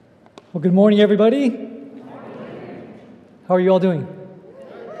Well, good morning, everybody. How are you all doing?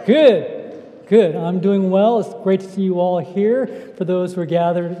 Good. I'm doing well. It's great to see you all here. For those who are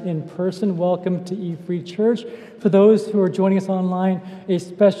gathered in person, welcome to E-Free Church. For those who are joining us online, a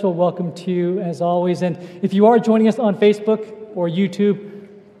special welcome to you as always. And if you are joining us on Facebook or YouTube,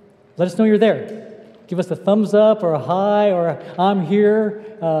 let us know you're there. Give us a thumbs up or a hi or a, I'm here.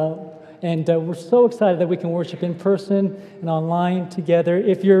 And we're so excited that we can worship in person and online together.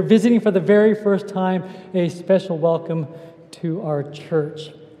 If you're visiting for the very first time, a special welcome to our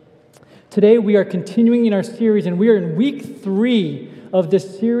church. Today we are continuing in our series, and we are in week 3 of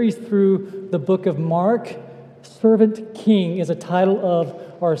this series through the book of Mark. Servant King is a title of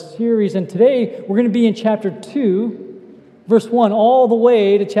our series. And today we're going to be in chapter 2, verse 1, all the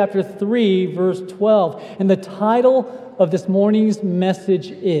way to chapter 3, verse 12. And the title of this morning's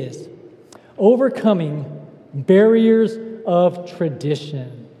message is Overcoming Barriers of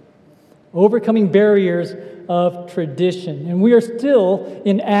Tradition. Overcoming Barriers of Tradition. And we are still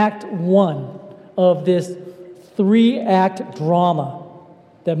in Act 1 of this 3-act drama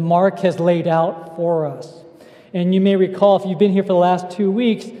that Mark has laid out for us. And you may recall, if you've been here for the last 2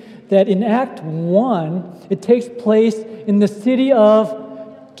 weeks, that in Act 1, it takes place in the city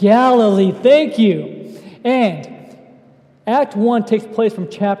of Galilee. Thank you. And Act 1 takes place from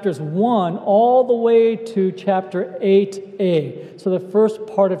chapters 1 all the way to chapter 8a, so the first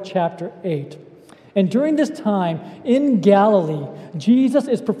part of chapter 8. And during this time in Galilee, Jesus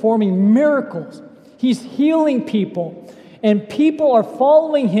is performing miracles. He's healing people, and people are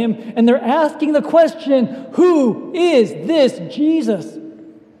following him, and they're asking the question, who is this Jesus?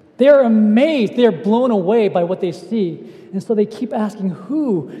 They're amazed. They're blown away by what they see. And so they keep asking,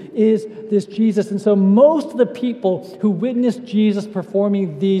 who is this Jesus? And so most of the people who witnessed Jesus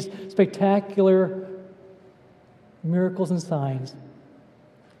performing these spectacular miracles and signs,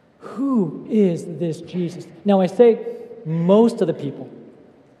 who is this Jesus? Now I say most of the people,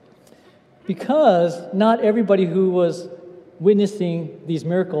 because not everybody who was witnessing these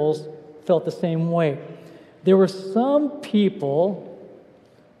miracles felt the same way. There were some people,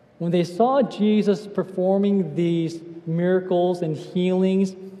 when they saw Jesus performing these miracles and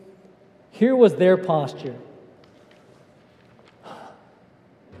healings, here was their posture.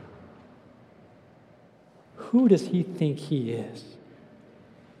 Who does he think he is?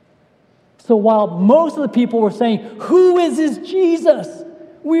 So while most of the people were saying, who is this Jesus?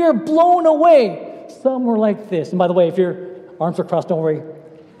 We are blown away. Some were like this. And by the way, if your arms are crossed, don't worry.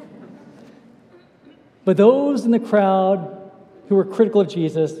 But those in the crowd who were critical of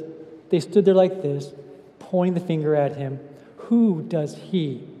Jesus, they stood there like this, pointing the finger at him. Who does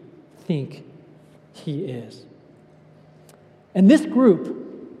he think he is? And this group,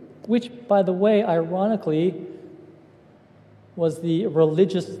 which, by the way, ironically, was the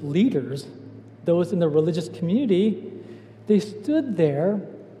religious leaders, those in the religious community, they stood there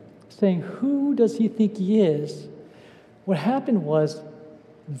saying, who does he think he is? What happened was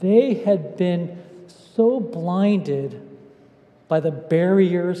they had been so blinded by the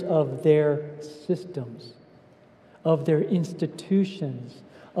barriers of their systems, of their institutions,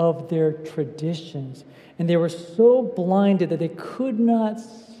 of their traditions. And they were so blinded that they could not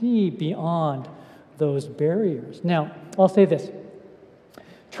see beyond those barriers. Now, I'll say this.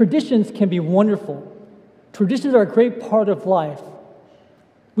 Traditions can be wonderful. Traditions are a great part of life.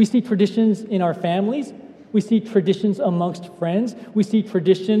 We see traditions in our families. We see traditions amongst friends. We see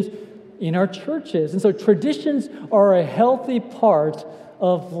traditions in our churches. And so traditions are a healthy part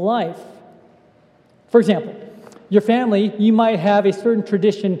of life. For example, your family, you might have a certain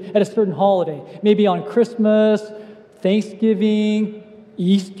tradition at a certain holiday. Maybe on Christmas, Thanksgiving,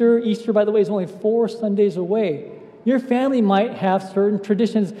 Easter. Easter, by the way, is only 4 Sundays away. Your family might have certain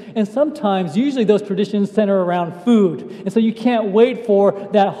traditions, and sometimes, usually those traditions center around food. And so you can't wait for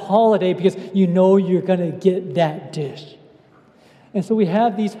that holiday because you know you're going to get that dish. And so we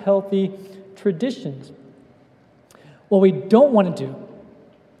have these healthy traditions. What we don't want to do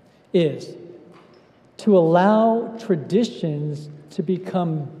is to allow traditions to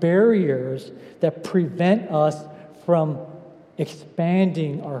become barriers that prevent us from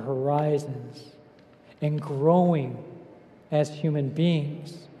expanding our horizons and growing as human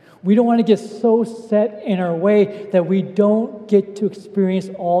beings. We don't want to get so set in our way that we don't get to experience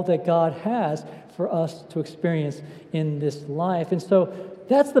all that God has for us to experience in this life. And so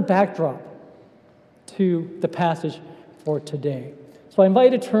that's the backdrop to the passage for today. So I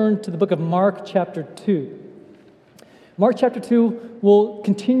invite you to turn to the book of Mark chapter 2. Mark chapter 2 will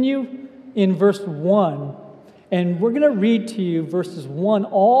continue in verse 1. And we're going to read to you verses 1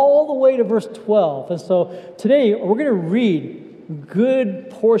 all the way to verse 12. And so today we're going to read good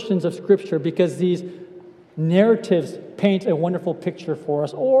portions of Scripture because these narratives paint a wonderful picture for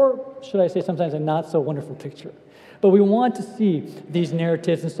us, or should I say sometimes a not so wonderful picture. But we want to see these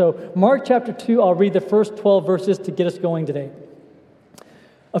narratives. And so Mark chapter 2, I'll read the first 12 verses to get us going today.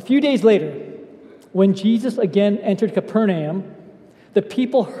 A few days later, when Jesus again entered Capernaum, the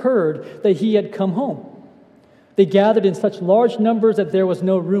people heard that he had come home. They gathered in such large numbers that there was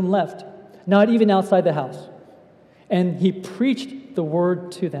no room left, not even outside the house. And he preached the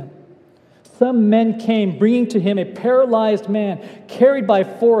word to them. Some men came, bringing to him a paralyzed man, carried by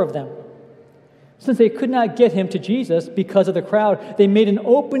 4 of them. Since they could not get him to Jesus because of the crowd, they made an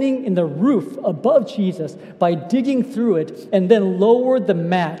opening in the roof above Jesus by digging through it and then lowered the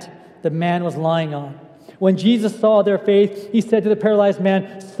mat the man was lying on. When Jesus saw their faith, he said to the paralyzed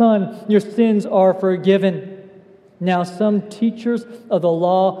man, "Son, your sins are forgiven." Now some teachers of the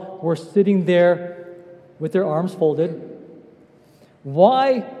law were sitting there with their arms folded.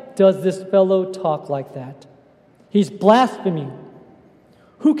 "Why does this fellow talk like that? He's blaspheming.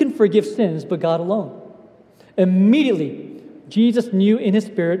 Who can forgive sins but God alone?" Immediately, Jesus knew in his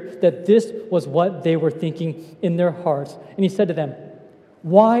spirit that this was what they were thinking in their hearts. And he said to them,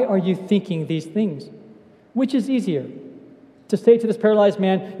 "Why are you thinking these things? Which is easier, to say to this paralyzed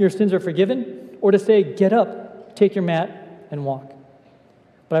man, 'Your sins are forgiven,' or to say, 'Get up, take your mat, and walk'?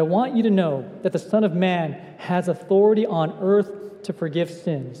 But I want you to know that the Son of Man has authority on earth to forgive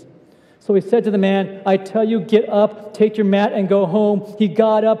sins." So he said to the man, "I tell you, get up, take your mat, and go home." He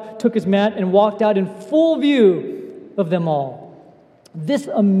got up, took his mat, and walked out in full view of them all. This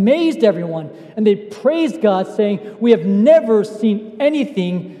amazed everyone, and they praised God, saying, "We have never seen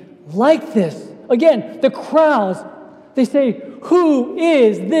anything like this." Again, the crowds, they say, "Who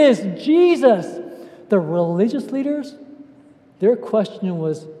is this Jesus?" The religious leaders, their question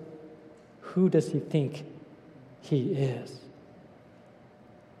was, "Who does he think he is?"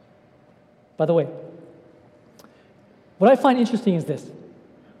 By the way, what I find interesting is this,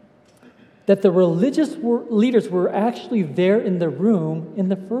 that the religious leaders were actually there in the room in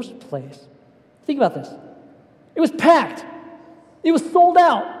the first place. Think about this. It was packed. It was sold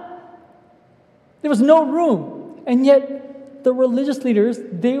out. There was no room. And yet, the religious leaders,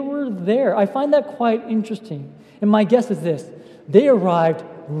 they were there. I find that quite interesting. And my guess is this: they arrived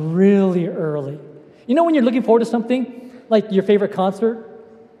really early. You know when you're looking forward to something, like your favorite concert,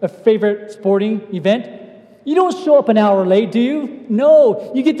 a favorite sporting event, you don't show up an hour late, do you?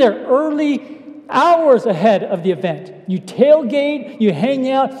 No, you get there early, hours ahead of the event. You tailgate, you hang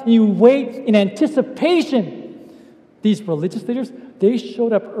out, you wait in anticipation. These religious leaders, they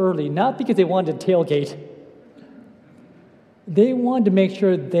showed up early, not because they wanted to tailgate. They wanted to make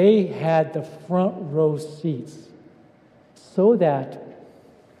sure they had the front row seats so that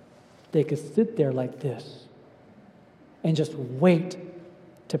they could sit there like this and just wait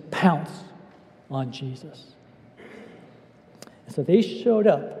to pounce on Jesus. And so they showed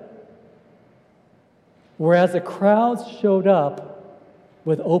up, whereas the crowds showed up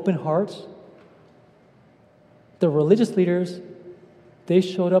with open hearts. The religious leaders, they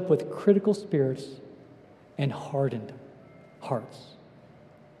showed up with critical spirits and hardened hearts.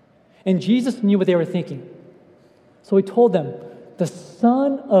 And Jesus knew what they were thinking. So he told them, "The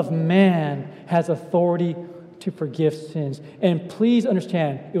Son of Man has authority to forgive sins." And please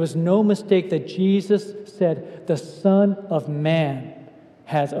understand, it was no mistake that Jesus said, "The Son of Man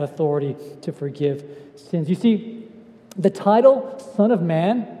has authority to forgive sins." You see, the title Son of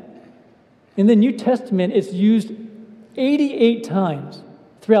Man in the New Testament is used 88 times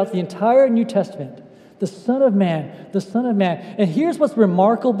throughout the entire New Testament. The Son of Man, the Son of Man. And here's what's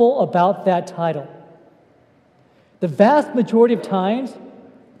remarkable about that title. The vast majority of times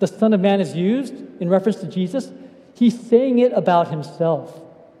the Son of Man is used in reference to Jesus, he's saying it about himself.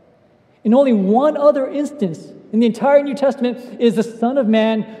 In only one other instance in the entire New Testament is the Son of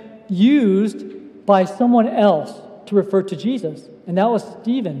Man used by someone else to refer to Jesus, and that was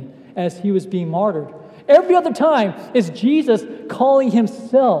Stephen as he was being martyred. Every other time is Jesus calling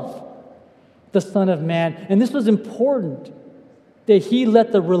himself the Son of Man, and this was important that he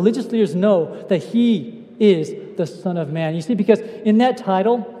let the religious leaders know that he is the Son of Man. You see, because in that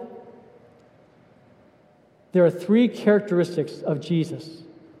title, there are 3 characteristics of Jesus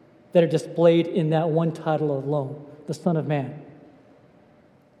that are displayed in that one title alone, the Son of Man.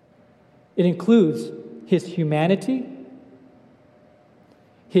 It includes his humanity,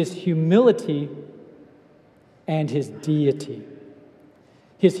 his humility, and his deity.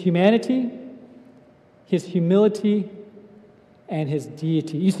 His humanity, his humility, and his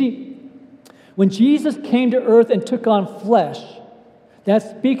deity. You see, when Jesus came to earth and took on flesh,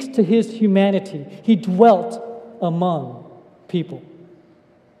 that speaks to his humanity. He dwelt among people.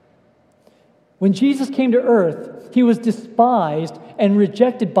 When Jesus came to earth, he was despised and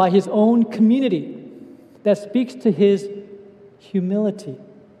rejected by his own community. That speaks to his humility.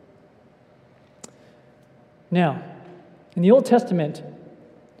 Now, in the Old Testament,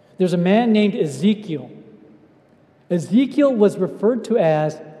 there's a man named Ezekiel. Ezekiel was referred to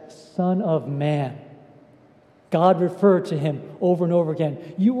as Son of Man. God referred to him over and over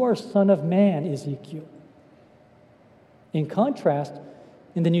again. You are Son of Man, Ezekiel. In contrast,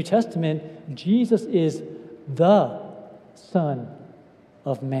 in the New Testament, Jesus is the Son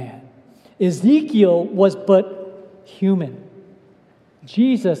of Man. Ezekiel was but human.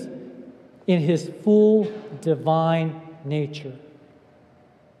 Jesus, in his full divine nature,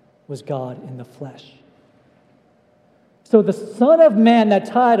 was God in the flesh. So the Son of Man, that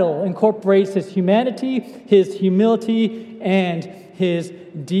title, incorporates his humanity, his humility, and his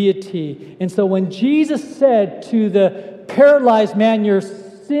deity. And so when Jesus said to the paralyzed man, your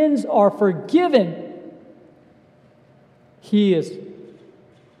sins are forgiven, he is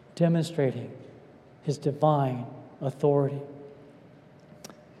demonstrating his divine authority.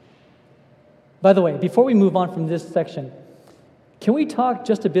 By the way, before we move on from this section, can we talk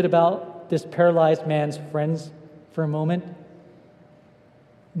just a bit about this paralyzed man's friends for a moment?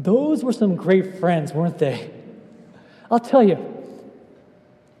 Those were some great friends, weren't they? I'll tell you,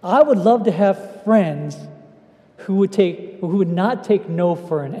 I would love to have friends who would not take no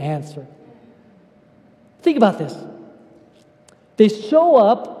for an answer. Think about this. They show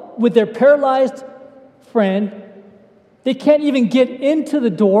up with their paralyzed friend. They can't even get into the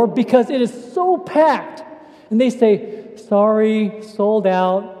door because it is so packed. And they say, sorry, sold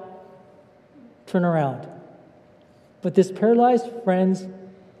out, turn around. But this paralyzed man's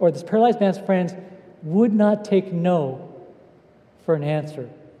friends would not take no for an answer.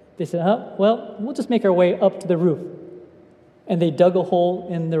 They said, well, we'll just make our way up to the roof. And they dug a hole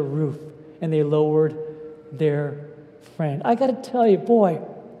in the roof, and they lowered their friend. I got to tell you, boy,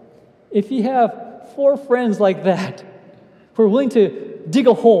 if you have 4 friends like that who are willing to dig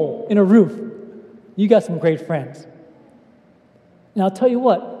a hole in a roof, you got some great friends. And I'll tell you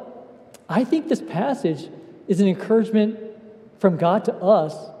what, I think this passage is an encouragement from God to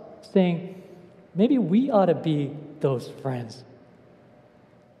us, saying, maybe we ought to be those friends,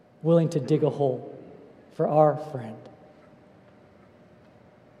 willing to dig a hole for our friend.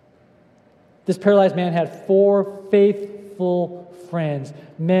 This paralyzed man had 4 faithful friends,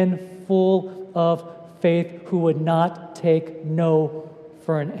 men full of faith who would not take no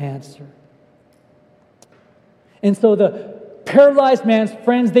for an answer. And so the paralyzed man's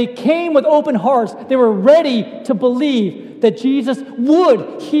friends, they came with open hearts. They were ready to believe that Jesus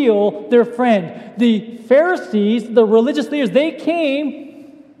would heal their friend. The Pharisees, the religious leaders, they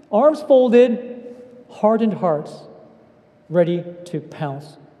came, arms folded, hardened hearts, ready to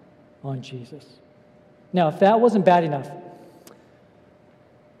pounce on Jesus. Now, if that wasn't bad enough,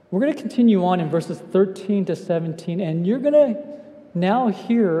 we're going to continue on in verses 13 to 17, and you're going to now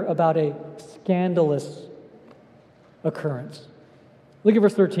hear about a scandalous occurrence. Look at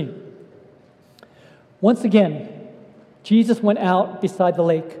verse 13. Once again, Jesus went out beside the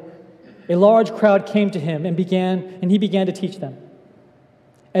lake. A large crowd came to him and he began to teach them.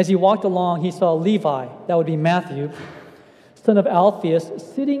 As he walked along, he saw Levi, that would be Matthew, son of Alphaeus,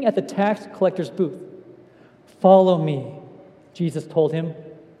 sitting at the tax collector's booth. Follow me, Jesus told him.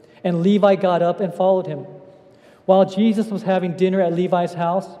 And Levi got up and followed him. While Jesus was having dinner at Levi's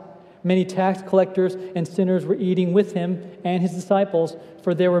house, many tax collectors and sinners were eating with him and his disciples,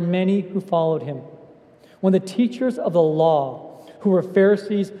 for there were many who followed him. When the teachers of the law, who were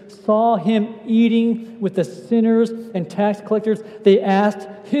Pharisees, saw him eating with the sinners and tax collectors, they asked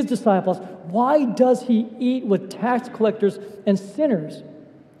his disciples, why does he eat with tax collectors and sinners?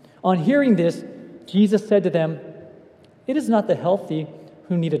 On hearing this, Jesus said to them, it is not the healthy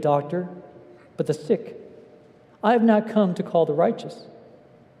who need a doctor, but the sick. I have not come to call the righteous,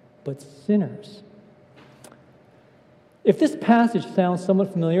 but sinners. If this passage sounds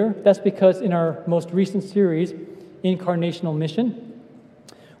somewhat familiar, that's because in our most recent series, Incarnational Mission,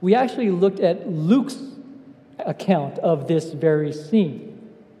 we actually looked at Luke's account of this very scene.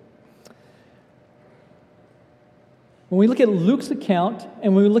 When we look at Luke's account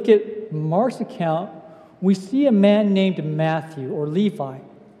and when we look at Mark's account, we see a man named Matthew or Levi,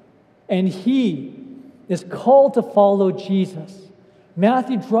 and he is called to follow Jesus.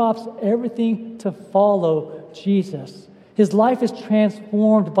 Matthew drops everything to follow Jesus. His life is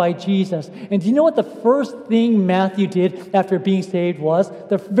transformed by Jesus. And do you know what the first thing Matthew did after being saved was?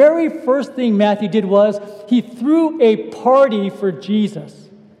 The very first thing Matthew did was he threw a party for Jesus.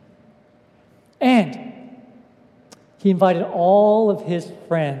 And He invited all of his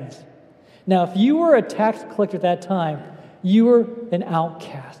friends. Now, if you were a tax collector at that time, you were an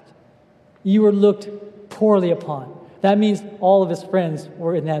outcast. You were looked poorly upon. That means all of his friends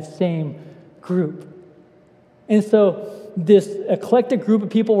were in that same group. And so this eclectic group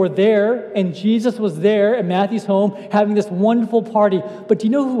of people were there, and Jesus was there at Matthew's home having this wonderful party. But do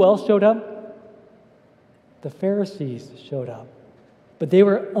you know who else showed up? The Pharisees showed up. But they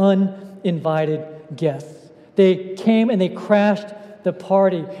were uninvited guests. They came and they crashed the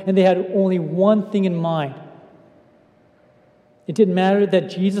party, and they had only one thing in mind. It didn't matter that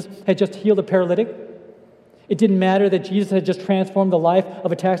Jesus had just healed a paralytic. It didn't matter that Jesus had just transformed the life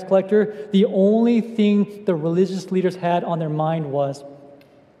of a tax collector. The only thing the religious leaders had on their mind was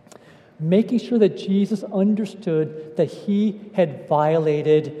making sure that Jesus understood that he had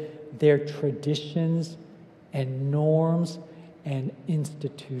violated their traditions and norms and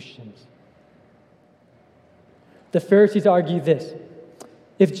institutions. The Pharisees argue this: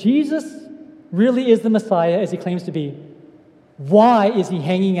 if Jesus really is the Messiah, as he claims to be, why is he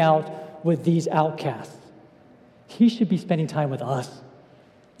hanging out with these outcasts? He should be spending time with us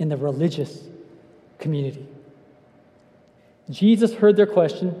in the religious community. Jesus heard their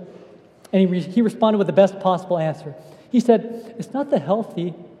question, and he responded with the best possible answer. He said, "It's not the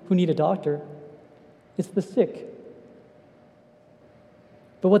healthy who need a doctor, it's the sick."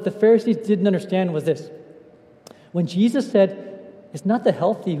 But what the Pharisees didn't understand was this: when Jesus said, "It's not the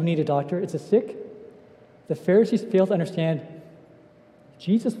healthy who need a doctor, it's the sick," the Pharisees failed to understand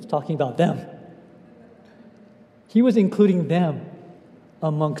Jesus was talking about them. He was including them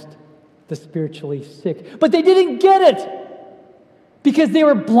amongst the spiritually sick. But they didn't get it because they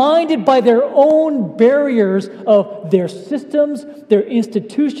were blinded by their own barriers of their systems, their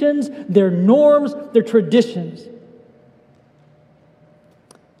institutions, their norms, their traditions.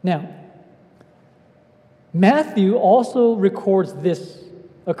 Now, Matthew also records this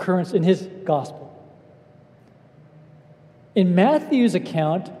occurrence in his gospel. In Matthew's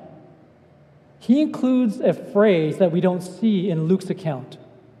account, he includes a phrase that we don't see in Luke's account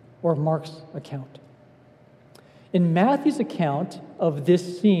or Mark's account. In Matthew's account of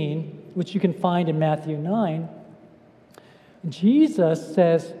this scene, which you can find in Matthew 9, Jesus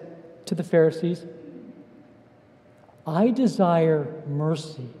says to the Pharisees, "I desire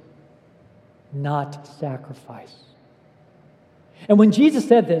mercy, not sacrifice." And when Jesus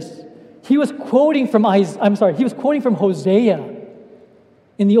said this, he was quoting from Hosea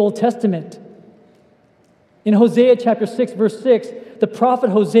in the Old Testament. In Hosea chapter 6, verse 6, the prophet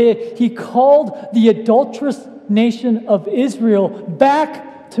Hosea, he called the adulterous nation of Israel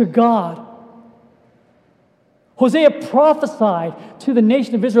back to God. Hosea prophesied to the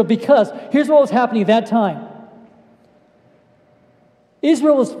nation of Israel because here's what was happening at that time.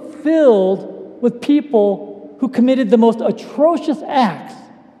 Israel was filled with people who committed the most atrocious acts,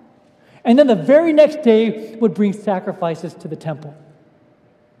 and then the very next day would bring sacrifices to the temple.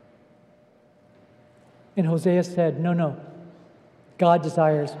 And Hosea said, no, God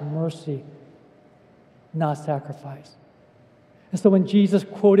desires mercy, not sacrifice. And so when Jesus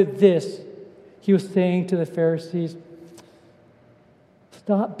quoted this, he was saying to the Pharisees,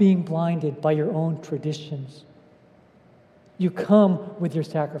 stop being blinded by your own traditions. You come with your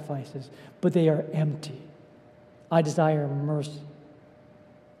sacrifices, but they are empty. I desire mercy.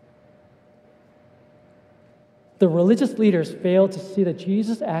 The religious leaders failed to see that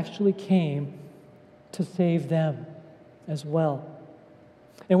Jesus actually came to save them as well.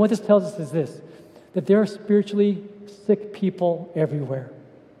 And what this tells us is this, that there are spiritually sick people everywhere.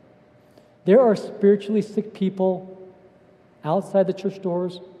 There are spiritually sick people outside the church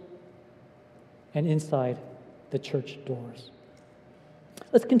doors and inside the church doors.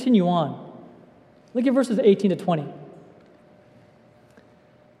 Let's continue on. Look at verses 18 to 20.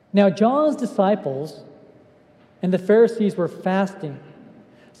 Now John's disciples and the Pharisees were fasting.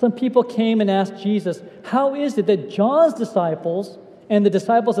 Some people came and asked Jesus, "How is it that John's disciples and the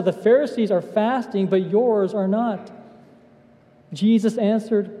disciples of the Pharisees are fasting, but yours are not?" Jesus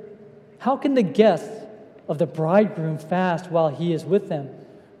answered, "How can the guests of the bridegroom fast while he is with them?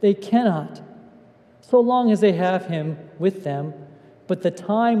 They cannot, so long as they have him with them. But the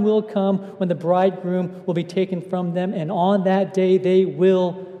time will come when the bridegroom will be taken from them, and on that day they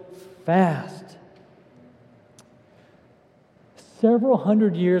will fast." Several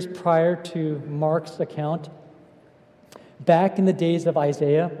hundred years prior to Mark's account, back in the days of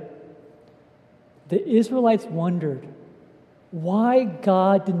Isaiah, the Israelites wondered why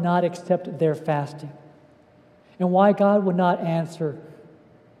God did not accept their fasting and why God would not answer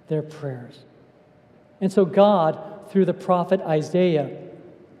their prayers. And so God, through the prophet Isaiah,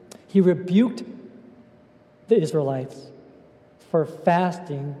 he rebuked the Israelites for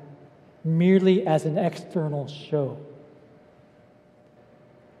fasting merely as an external show.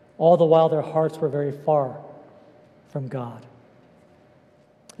 All the while their hearts were very far from God.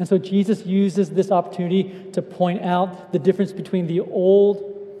 And so Jesus uses this opportunity to point out the difference between the old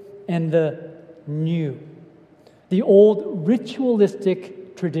and the new. The old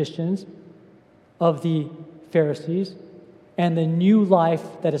ritualistic traditions of the Pharisees and the new life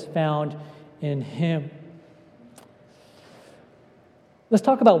that is found in Him. Let's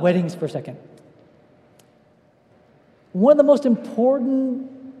talk about weddings for a second. One of the most important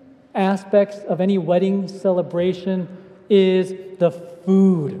aspects of any wedding celebration is the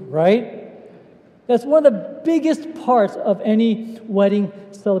food, right? That's one of the biggest parts of any wedding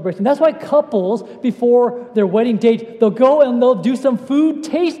celebration. That's why couples, before their wedding date, they'll go and they'll do some food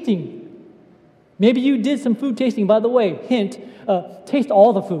tasting. Maybe you did some food tasting. By the way, hint, taste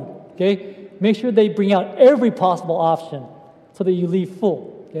all the food, okay? Make sure they bring out every possible option so that you leave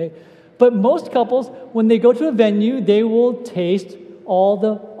full, okay? But most couples, when they go to a venue, they will taste all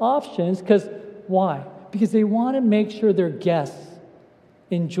the options. Because why? Because they want to make sure their guests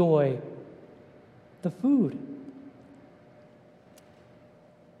enjoy the food.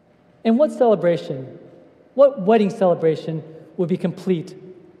 And what wedding celebration would be complete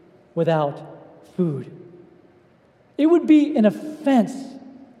without food? It would be an offense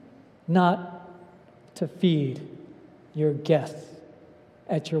not to feed your guests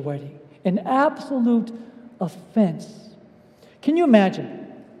at your wedding. An absolute offense. Can you imagine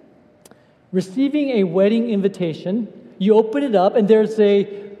receiving a wedding invitation? You open it up and there's a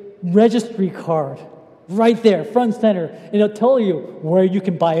registry card right there, front and center, and it'll tell you where you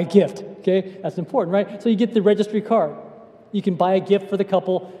can buy a gift. Okay, that's important, right? So you get the registry card. You can buy a gift for the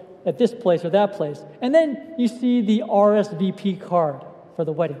couple at this place or that place. And then you see the RSVP card for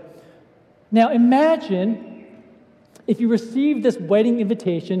the wedding. Now imagine if you receive this wedding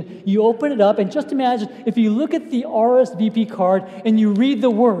invitation, you open it up, and just imagine if you look at the RSVP card and you read the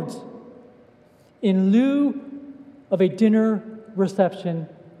words, in lieu of a dinner reception,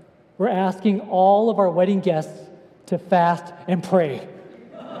 we're asking all of our wedding guests to fast and pray.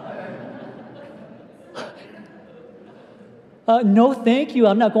 No, thank you.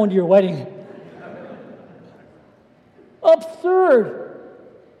 I'm not going to your wedding. Absurd.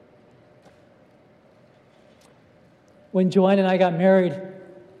 When Joanne and I got married,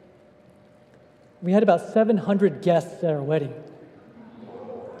 we had about 700 guests at our wedding.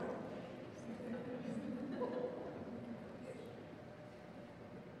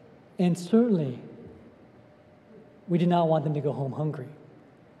 And certainly, we did not want them to go home hungry.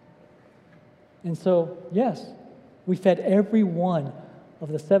 And so, yes, we fed every one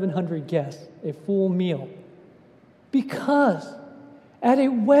of the 700 guests a full meal. Because at a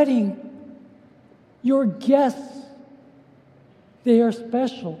wedding, your guests, they are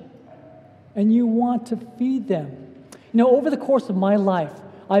special, and you want to feed them. You know, over the course of my life,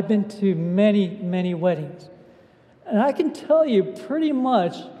 I've been to many, many weddings. And I can tell you pretty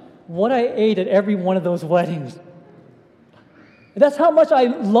much what I ate at every one of those weddings. That's how much I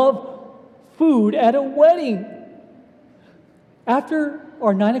love food at a wedding. After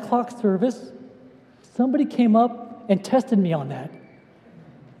our 9 o'clock service, somebody came up and tested me on that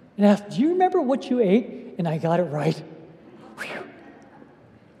and asked, "Do you remember what you ate?" And I got it right. Whew.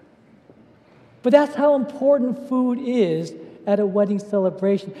 But that's how important food is at a wedding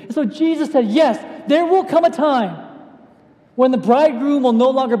celebration. And so Jesus said, yes, there will come a time when the bridegroom will no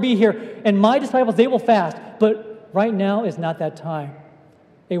longer be here, and my disciples, they will fast. But right now is not that time.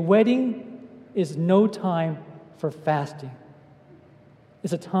 A wedding is no time for fasting.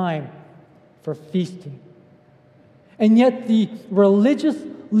 It's a time for feasting. And yet the religious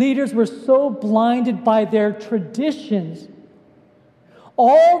leaders were so blinded by their traditions.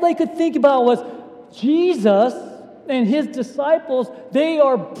 All they could think about was Jesus and his disciples, they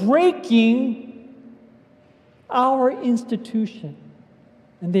are breaking our institution,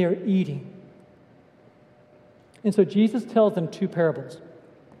 and they are eating. And so Jesus tells them two parables.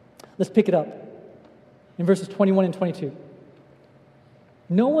 Let's pick it up in verses 21 and 22.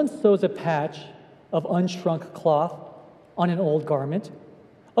 No one sews a patch of unshrunk cloth on an old garment.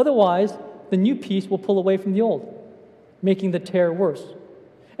 Otherwise, the new piece will pull away from the old, making the tear worse.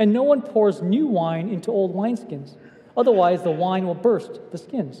 And no one pours new wine into old wineskins. Otherwise, the wine will burst the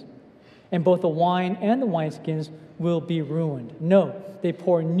skins, and both the wine and the wineskins will be ruined. No, they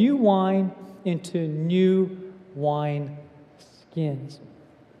pour new wine into new wine skins.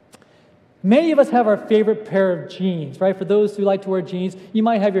 Many of us have our favorite pair of jeans, right? For those who like to wear jeans, you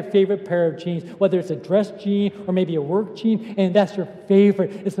might have your favorite pair of jeans, whether it's a dress jean or maybe a work jean, and that's your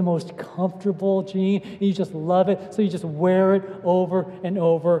favorite. It's the most comfortable jean, and you just love it, so you just wear it over and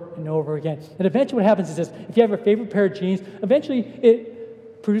over and over again. And eventually what happens is this: if you have a favorite pair of jeans, eventually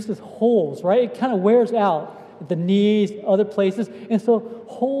it produces holes, right? It kind of wears out at the knees, other places, and so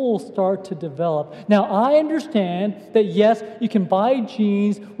holes start to develop. Now, I understand that, yes, you can buy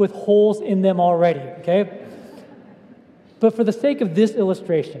jeans with holes in them already, okay? But for the sake of this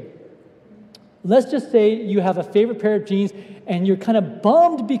illustration, let's just say you have a favorite pair of jeans and you're kind of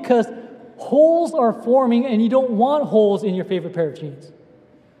bummed because holes are forming and you don't want holes in your favorite pair of jeans.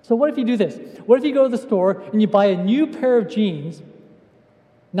 So what if you do this? What if you go to the store and you buy a new pair of jeans,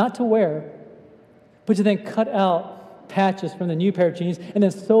 not to wear, but to then cut out patches from the new pair of jeans and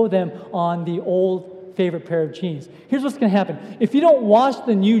then sew them on the old favorite pair of jeans? Here's what's going to happen. If you don't wash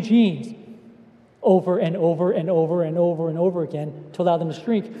the new jeans over and over and over and over and over again to allow them to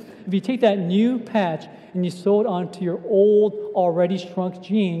shrink, if you take that new patch and you sew it onto your old, already shrunk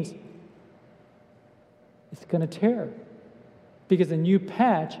jeans, it's going to tear because the new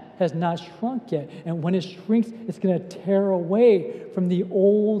patch has not shrunk yet. And when it shrinks, it's going to tear away from the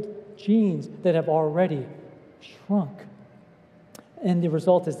old jeans that have already shrunk. And the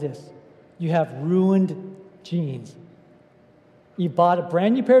result is this: you have ruined jeans. You bought a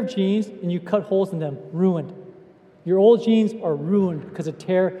brand new pair of jeans and you cut holes in them. Ruined. Your old jeans are ruined because the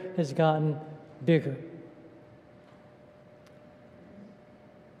tear has gotten bigger.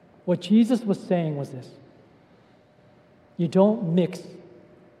 What Jesus was saying was this: you don't mix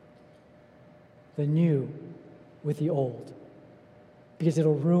the new with the old, because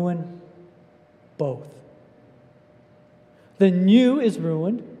it'll ruin both. The new is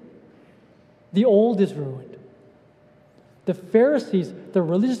ruined. The old is ruined. The Pharisees, the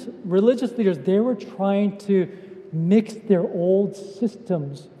religious leaders, they were trying to mix their old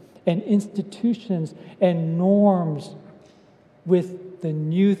systems and institutions and norms with the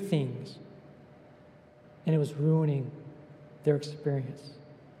new things. And it was ruining their experience.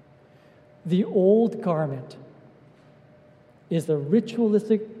 The old garment is the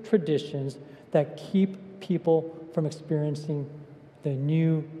ritualistic traditions that keep people from experiencing the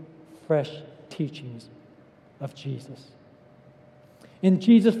new, fresh teachings of Jesus. And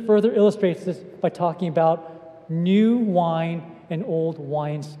Jesus further illustrates this by talking about new wine and old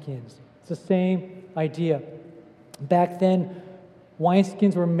wineskins. It's the same idea. Back then,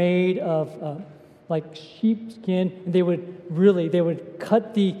 wineskins were made of like sheepskin, and they would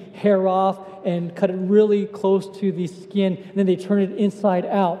cut the hair off and cut it really close to the skin, and then they turn it inside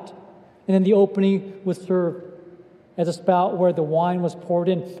out. And then the opening was served as a spout where the wine was poured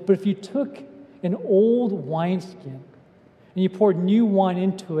in. But if you took an old wineskin and you poured new wine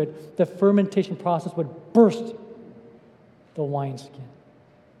into it, the fermentation process would burst the wineskin.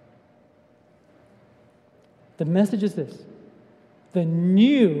 The message is this: the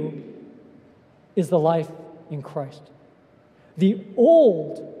new is the life in Christ. The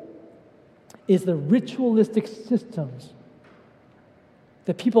old is the ritualistic systems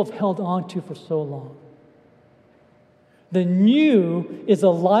that people have held on to for so long. The new is a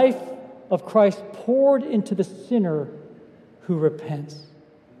life of Christ poured into the sinner who repents.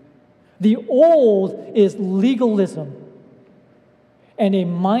 The old is legalism and a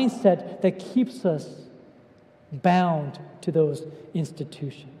mindset that keeps us bound to those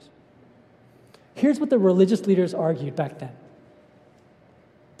institutions. Here's what the religious leaders argued back then.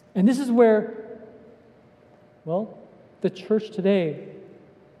 And this is where, well, the church today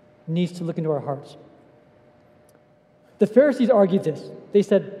needs to look into our hearts. The Pharisees argued this. They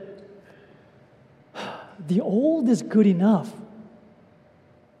said, the old is good enough.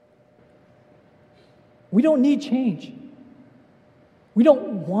 We don't need change. We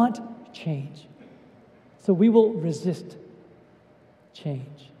don't want change. So we will resist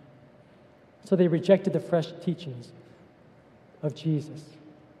change. So they rejected the fresh teachings of Jesus.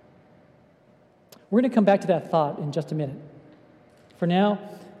 We're going to come back to that thought in just a minute. For now,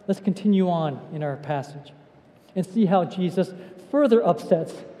 let's continue on in our passage and see how Jesus further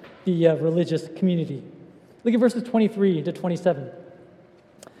upsets the religious community. Look at verses 23 to 27.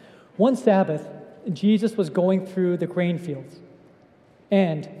 One Sabbath, Jesus was going through the grain fields,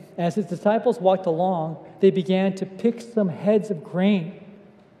 and as his disciples walked along, they began to pick some heads of grain.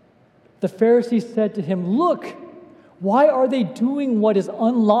 The Pharisees said to him, "Look, why are they doing what is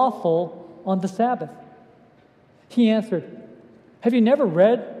unlawful on the Sabbath?" He answered, "Have you never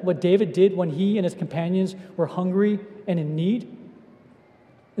read what David did when he and his companions were hungry and in need?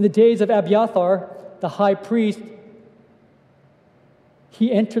 In the days of Abiathar, the high priest,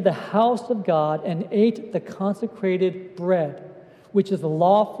 he entered the house of God and ate the consecrated bread, which is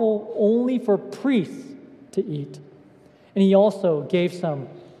lawful only for priests to eat. And he also gave some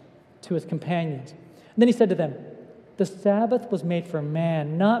to his companions. And then he said to them, the Sabbath was made for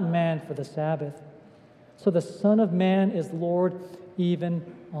man, not man for the Sabbath. So the Son of Man is Lord even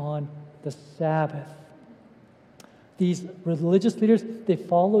on the Sabbath. These religious leaders, they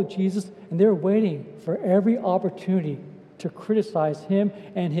followed Jesus, and they're waiting for every opportunity to criticize him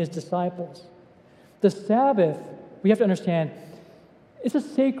and his disciples. The Sabbath, we have to understand, it's a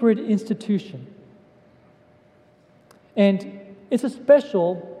sacred institution. And it's a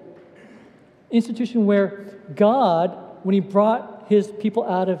special institution where God, when he brought his people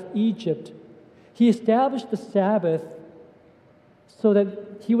out of Egypt, he established the Sabbath so that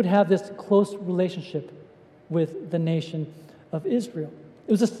he would have this close relationship with the nation of Israel.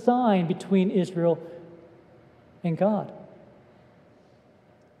 It was a sign between Israel and God.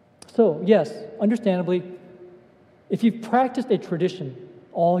 So, yes, understandably, if you've practiced a tradition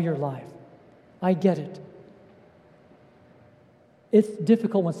all your life, I get it. It's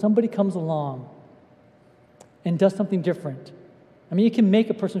difficult when somebody comes along and does something different. I mean, it can make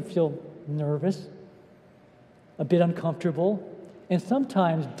a person feel nervous, a bit uncomfortable, and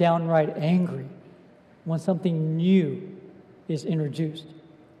sometimes downright angry when something new is introduced.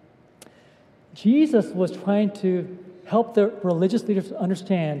 Jesus was trying to help the religious leaders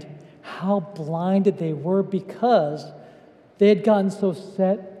understand how blinded they were because they had gotten so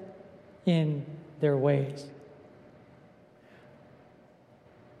set in their ways.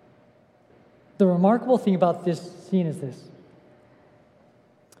 The remarkable thing about this scene is this.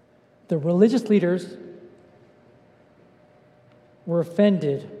 The religious leaders were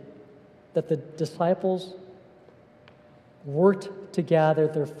offended that the disciples worked to gather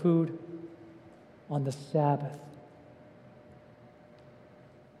their food on the Sabbath.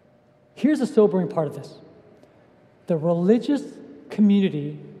 Here's the sobering part of this. The religious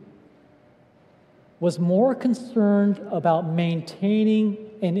community was more concerned about maintaining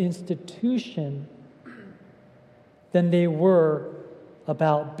an institution than they were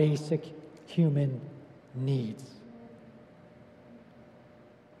about basic human needs.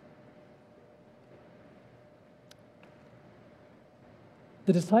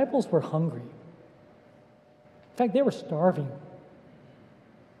 The disciples were hungry. In fact, they were starving.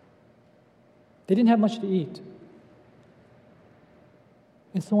 They didn't have much to eat.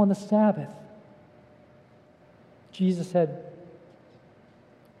 And so on the Sabbath, Jesus said,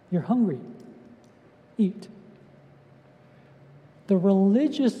 "You're hungry. Eat." The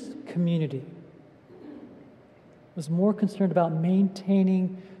religious community was more concerned about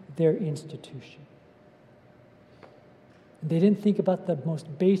maintaining their institution. They didn't think about the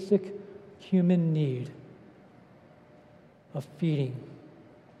most basic human need of feeding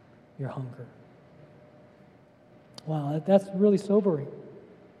your hunger. Wow, that's really sobering.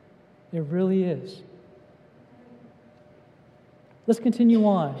 It really is. Let's continue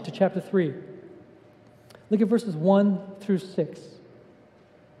on to chapter 3. Look at verses 1 through 6.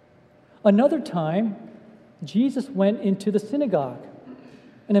 Another time, Jesus went into the synagogue,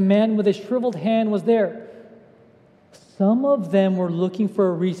 and a man with a shriveled hand was there. Some of them were looking for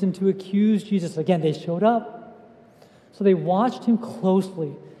a reason to accuse Jesus. Again, they showed up. So they watched him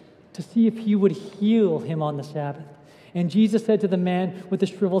closely to see if he would heal him on the Sabbath. And Jesus said to the man with the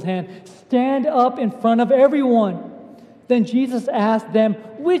shriveled hand, "Stand up in front of everyone." Then Jesus asked them,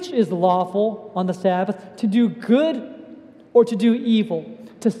 "Which is lawful on the Sabbath, to do good or to do evil,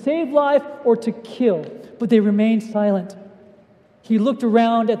 to save life or to kill?" But they remained silent. He looked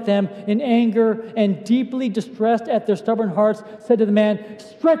around at them in anger and, deeply distressed at their stubborn hearts, said to the man,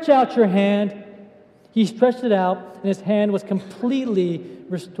 "Stretch out your hand." He stretched it out, and his hand was completely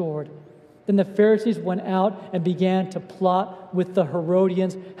restored. Then the Pharisees went out and began to plot with the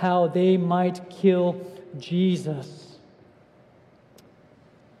Herodians how they might kill Jesus.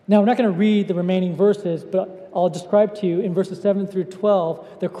 Now, we're not going to read the remaining verses, but I'll describe to you in verses 7 through 12,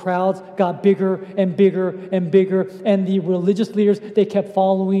 the crowds got bigger and bigger and bigger, and the religious leaders, they kept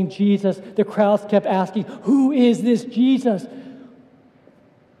following Jesus. The crowds kept asking, "Who is this Jesus?"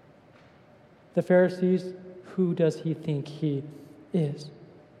 The Pharisees, "Who does he think he is?"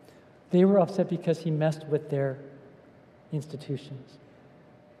 They were upset because he messed with their institutions.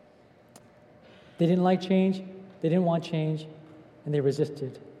 They didn't like change, they didn't want change, and they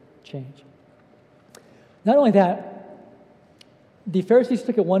resisted change. Not only that, the Pharisees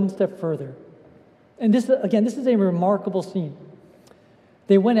took it one step further. And this is a remarkable scene.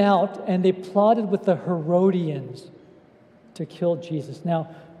 They went out and they plotted with the Herodians to kill Jesus. Now,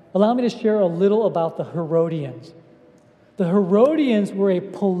 allow me to share a little about the Herodians. The Herodians were a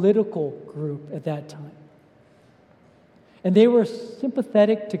political group at that time. And they were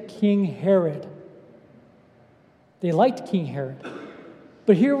sympathetic to King Herod. They liked King Herod.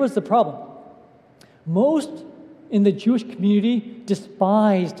 But here was the problem. Most in the Jewish community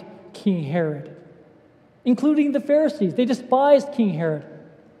despised King Herod, including the Pharisees. They despised King Herod.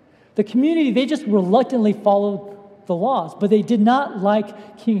 The community, they just reluctantly followed the laws, but they did not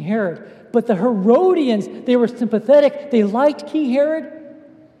like King Herod. But the Herodians, they were sympathetic. They liked King Herod.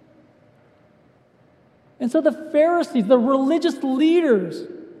 And so the Pharisees, the religious leaders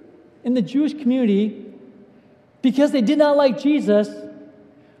in the Jewish community, because they did not like Jesus,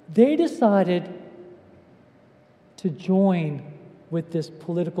 they decided to join with this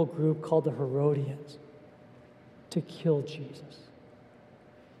political group called the Herodians to kill Jesus.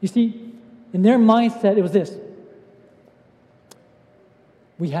 You see, in their mindset, it was this: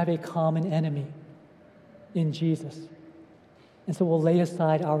 we have a common enemy in Jesus, and so we'll lay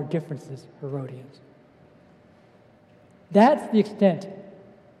aside our differences, Herodians. That's the extent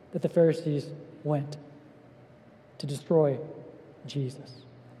that the Pharisees went to destroy Jesus.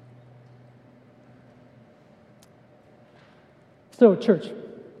 So, church,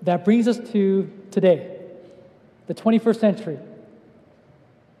 that brings us to today, the 21st century,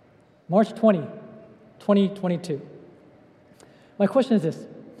 March 20, 2022. My question is this: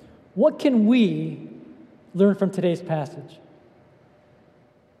 what can we learn from today's passage?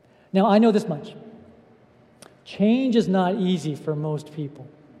 Now, I know this much. Change is not easy for most people.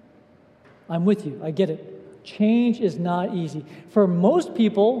 I'm with you. I get it. Change is not easy. For most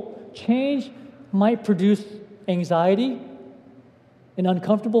people, change might produce anxiety, an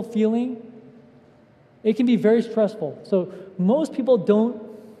uncomfortable feeling. It can be very stressful. So most people don't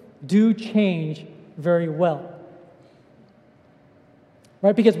do change very well.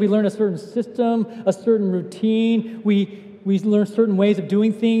 Right? Because we learn a certain system, a certain routine. We learn certain ways of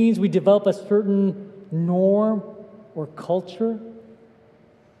doing things. We develop a certain norm or culture.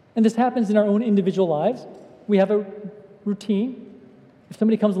 And this happens in our own individual lives. We have a routine. If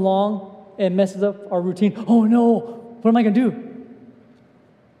somebody comes along and messes up our routine, oh no, what am I going to do?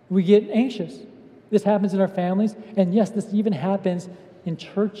 We get anxious. This happens in our families. And yes, this even happens in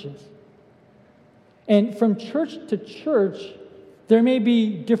churches. And from church to church, there may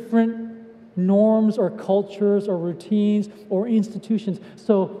be different norms or cultures or routines or institutions.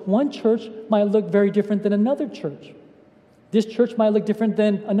 So one church might look very different than another church. This church might look different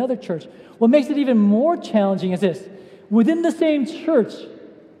than another church. What makes it even more challenging is this: within the same church,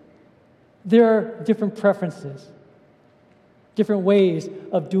 there are different preferences, different ways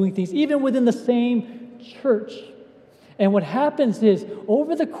of doing things, even within the same church. And what happens is,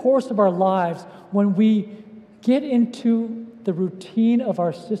 over the course of our lives, when we get into the routine of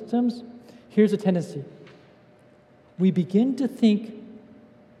our systems, here's a tendency. We begin to think,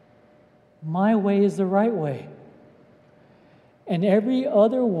 my way is the right way, and every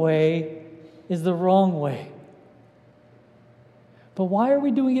other way is the wrong way. But why are we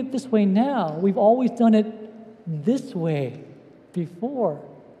doing it this way now? We've always done it this way before.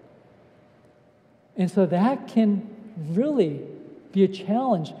 And so that can really be a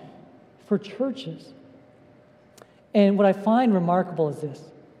challenge for churches. And what I find remarkable is this: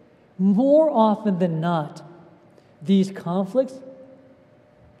 more often than not, these conflicts,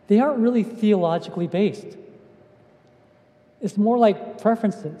 they aren't really theologically based. It's more like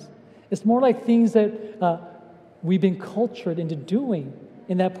preferences. It's more like things that we've been cultured into doing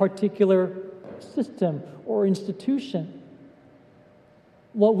in that particular system or institution.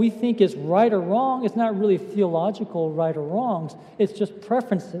 What we think is right or wrong is not really theological right or wrongs. It's just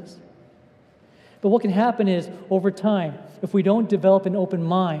preferences. But what can happen is, over time, if we don't develop an open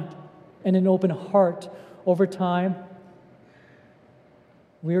mind and an open heart, over time,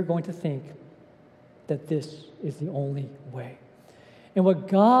 we are going to think that this is the only way. And what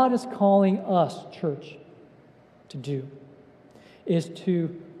God is calling us, church, to do is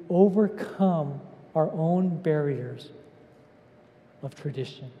to overcome our own barriers of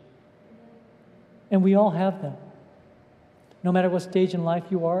tradition. And we all have them. No matter what stage in life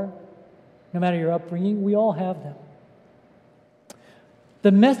you are, no matter your upbringing, we all have them.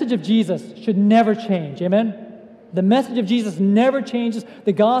 The message of Jesus should never change. Amen? The message of Jesus never changes.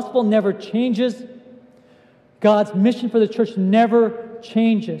 The gospel never changes. God's mission for the church never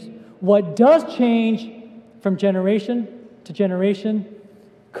changes. What does change from generation to generation,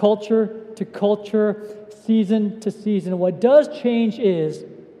 culture to culture, season to season, what does change is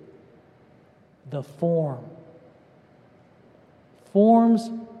the form. Forms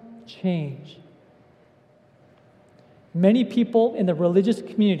change. Many people in the religious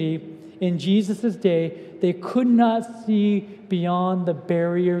community in Jesus' day, they could not see beyond the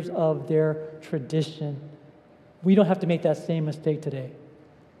barriers of their tradition. We don't have to make that same mistake today.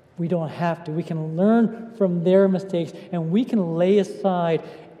 We don't have to. We can learn from their mistakes, and we can lay aside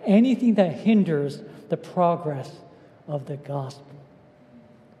anything that hinders the progress of the gospel.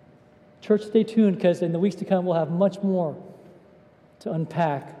 Church, stay tuned, because in the weeks to come, we'll have much more to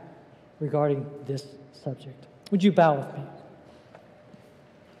unpack regarding this subject. Would you bow with me?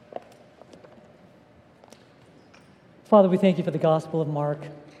 Father, we thank you for the Gospel of Mark.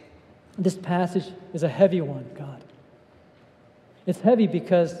 This passage is a heavy one, God. It's heavy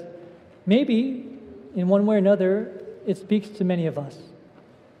because maybe in one way or another, it speaks to many of us.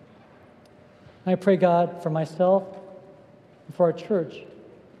 I pray, God, for myself and for our church,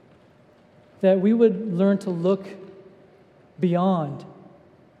 that we would learn to look beyond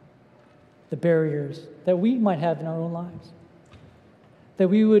the barriers that we might have in our own lives, that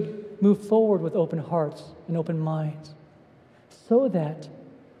we would move forward with open hearts and open minds, so that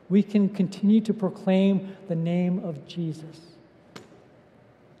we can continue to proclaim the name of Jesus.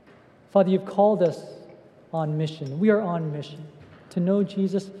 Father, you've called us on mission. We are on mission to know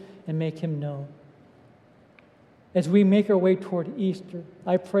Jesus and make him known. As we make our way toward Easter,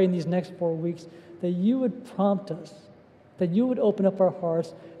 I pray in these next 4 weeks that you would prompt us, that you would open up our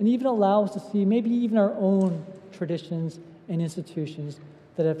hearts and even allow us to see maybe even our own traditions and institutions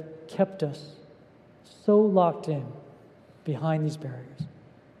that have kept us so locked in behind these barriers.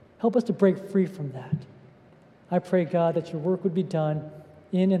 Help us to break free from that. I pray, God, that your work would be done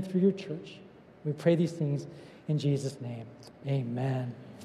in and through your church. We pray these things in Jesus' name. Amen.